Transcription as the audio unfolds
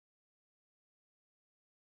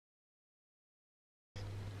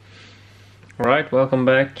Alright, welcome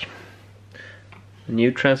back. A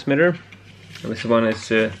new transmitter. This one is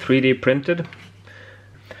 3D printed.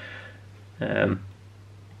 The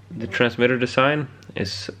transmitter design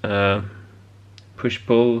is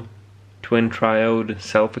push-pull twin triode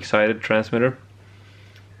self-excited transmitter,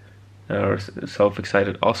 or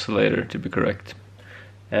self-excited oscillator to be correct.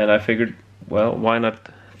 And I figured, well, why not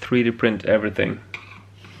 3D print everything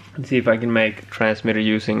and see if I can make a transmitter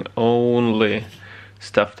using only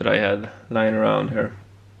stuff that I had lying around here.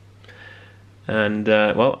 And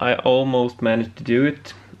well, I almost managed to do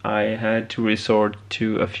it. I had to resort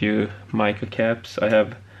to a few micro caps. I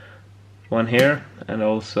have one here and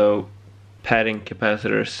also padding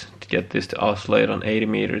capacitors to get this to oscillate on 80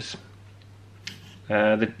 meters.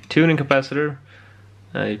 The tuning capacitor,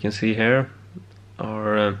 you can see here,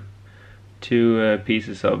 are two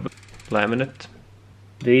pieces of laminate.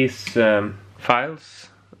 These files,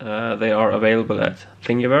 they are available at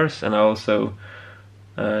Thingiverse, and also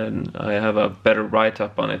I have a better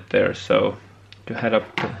write-up on it there, so you head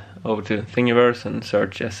up over to Thingiverse and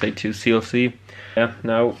search SA2CLC. Yeah,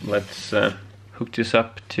 now let's hook this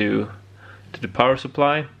up to the power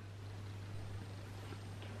supply.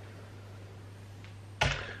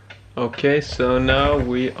 Okay, so now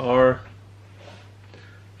we have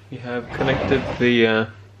connected the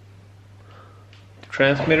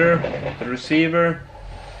transmitter, the receiver.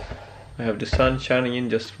 I have the sun shining in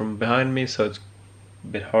just from behind me, so it's a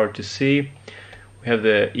bit hard to see. We have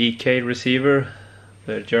the EK receiver,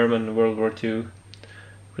 the German World War II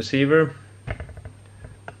receiver.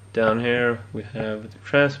 Down here we have the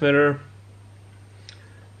transmitter,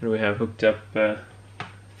 and we have hooked up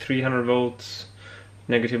 300 volts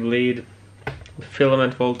negative lead with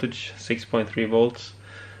filament voltage 6.3 volts,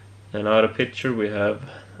 and out of picture we have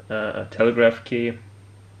a telegraph key.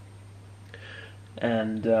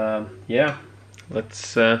 And yeah,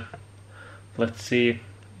 let's see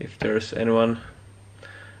if there's anyone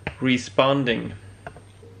responding.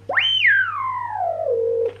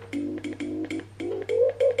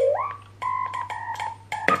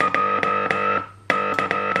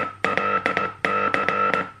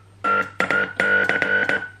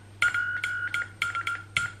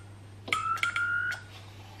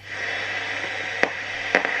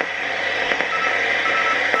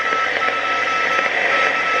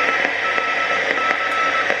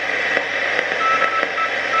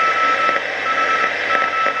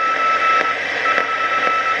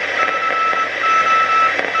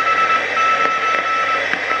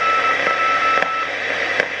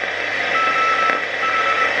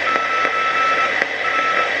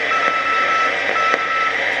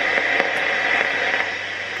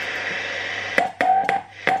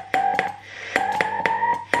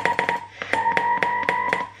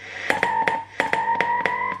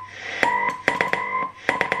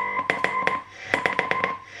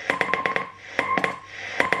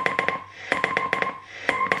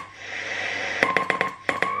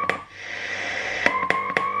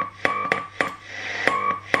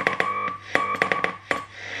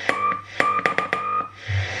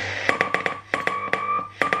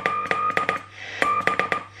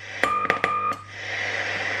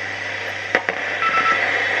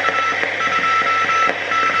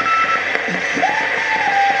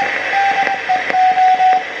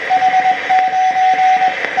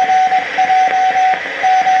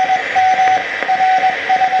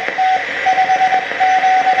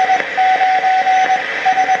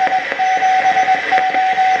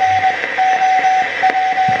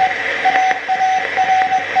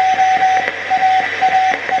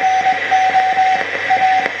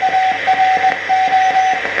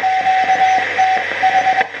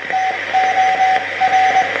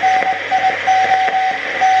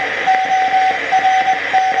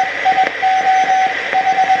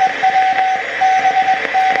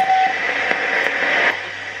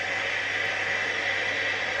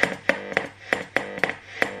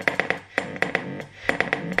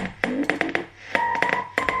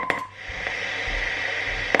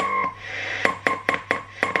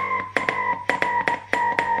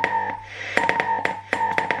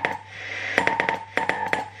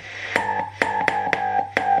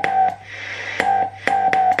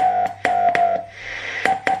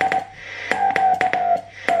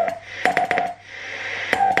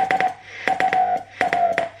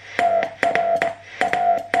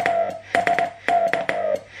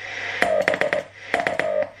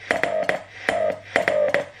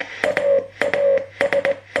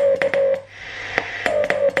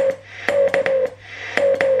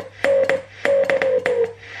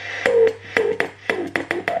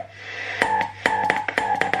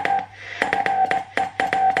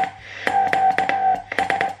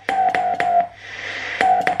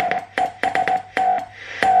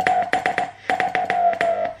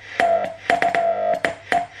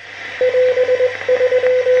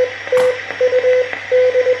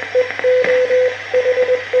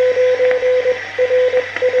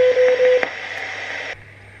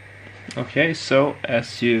 Okay, so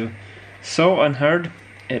as you saw and heard,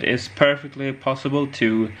 it is perfectly possible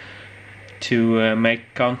to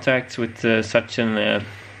make contacts with such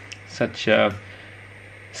a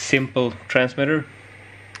simple transmitter.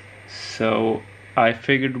 So I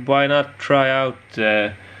figured, why not try out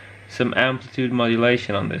some amplitude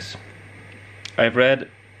modulation on this. I've read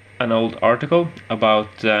an old article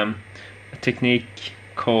about a technique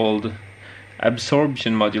called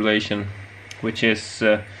absorption modulation, which is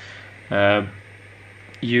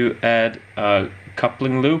you add a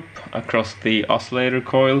coupling loop across the oscillator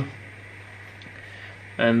coil,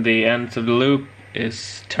 and the ends of the loop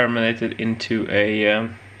is terminated into a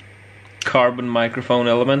carbon microphone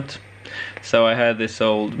element. So I had this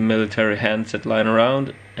old military handset lying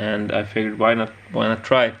around, and I figured, why not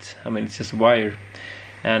try it? I mean, it's just a wire,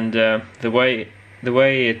 and the way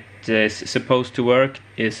it is supposed to work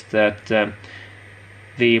is that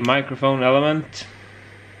the microphone element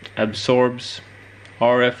absorbs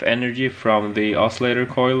RF energy from the oscillator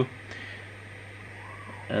coil,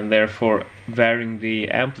 and therefore varying the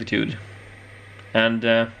amplitude. And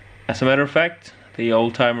as a matter of fact, the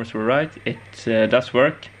old timers were right, it does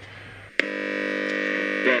work. But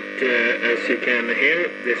as you can hear,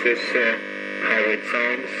 this is how it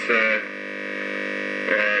sounds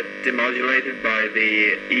demodulated by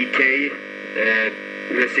the EK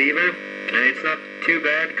receiver, and it's not too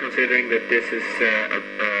bad considering that this is a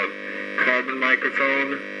carbon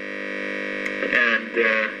microphone, and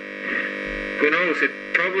who knows, it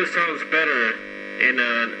probably sounds better in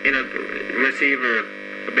a receiver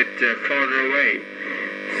a bit farther away.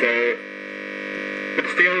 So, but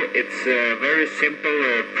still, it's a very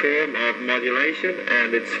simple form of modulation,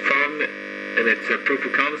 and it's fun, and it's a proof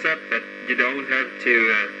of concept that you don't have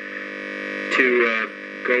to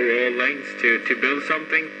go all lengths to build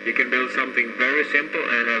something. You can build something very simple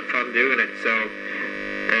and have fun doing it. So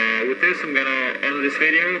with this, I'm gonna end this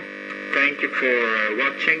video. Thank you for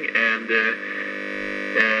watching, and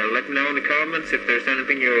let me know in the comments if there's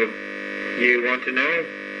anything you want to know.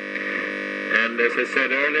 And as I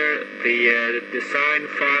said earlier, the design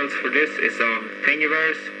files for this is on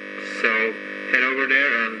Thingiverse, so head over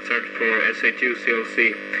there and search for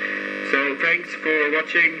SA2CLC. So thanks for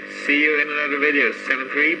watching. See you in another video.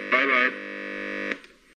 7-3. Bye bye.